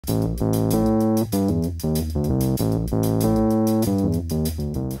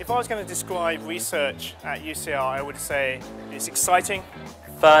If I was going to describe research at UCL, I would say it's exciting,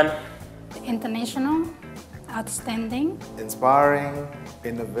 fun, international, outstanding, inspiring,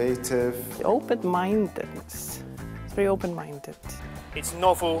 innovative, open-mindedness. It's very open-minded. it's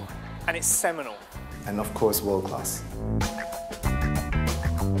novel, and it's seminal. and of course world-class.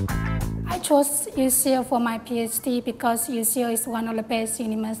 I chose UCL for my PhD because UCL is one of the best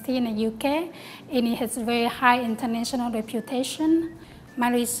universities in the UK and it has very high international reputation.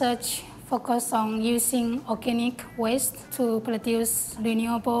 My research focuses on using organic waste to produce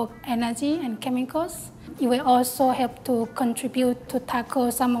renewable energy and chemicals. It will also help to contribute to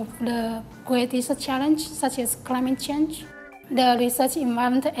tackle some of the greatest challenges, such as climate change. The research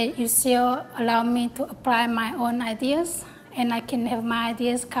environment at UCL allows me to apply my own ideas, and I can have my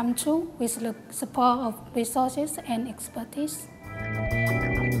ideas come true with the support of resources and expertise.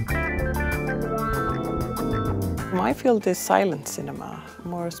 My field is silent cinema,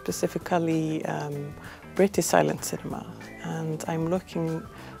 more specifically British silent cinema, and I'm looking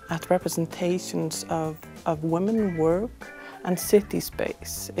at representations of women work and city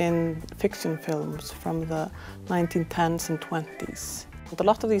space in fiction films from the 1910s and 20s. A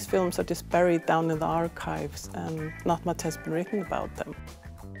lot of these films are just buried down in the archives and not much has been written about them.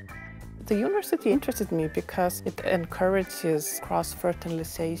 The university interested me because it encourages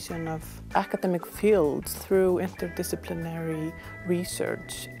cross-fertilization of academic fields through interdisciplinary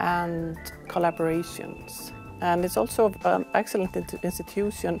research and collaborations. And it's also an excellent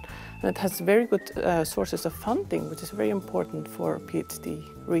institution, and it has very good sources of funding, which is very important for PhD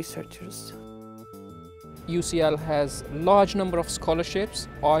researchers. UCL has a large number of scholarships.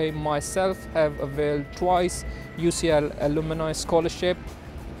 I myself have availed twice UCL Alumni Scholarship.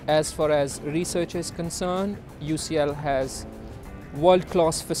 As far as research is concerned, UCL has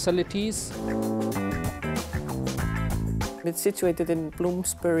world-class facilities. It's situated in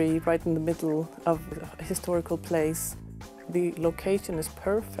Bloomsbury, right in the middle of a historical place. The location is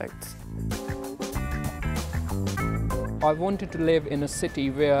perfect. I wanted to live in a city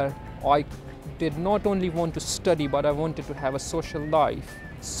where I did not only want to study, but I wanted to have a social life.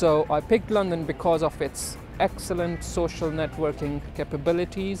 So I picked London because of its excellent social networking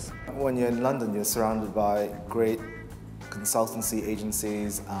capabilities. When you're in London, you're surrounded by great consultancy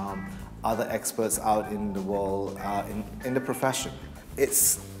agencies, other experts out in the world, in the profession.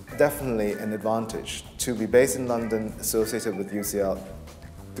 It's definitely an advantage to be based in London, associated with UCL.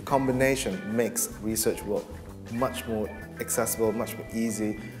 The combination makes research work much more accessible, much more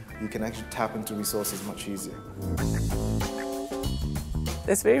easy. You can actually tap into resources much easier.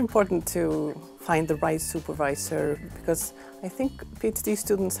 It's very important to find the right supervisor because I think PhD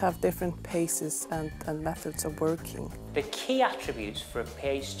students have different paces and methods of working. The key attributes for a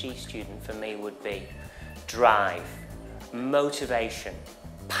PhD student for me would be drive, motivation,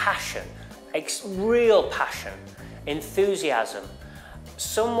 passion, real passion, enthusiasm,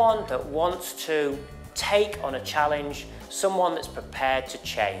 someone that wants to take on a challenge, someone that's prepared to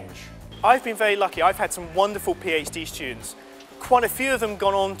change. I've been very lucky. I've had some wonderful PhD students. Quite a few of them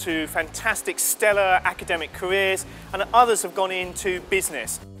gone on to fantastic, stellar academic careers, and others have gone into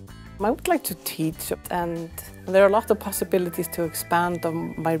business. I would like to teach, and there are a lot of possibilities to expand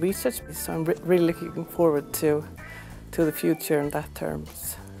on my research, so I'm really looking forward to the future in that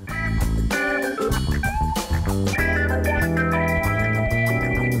terms.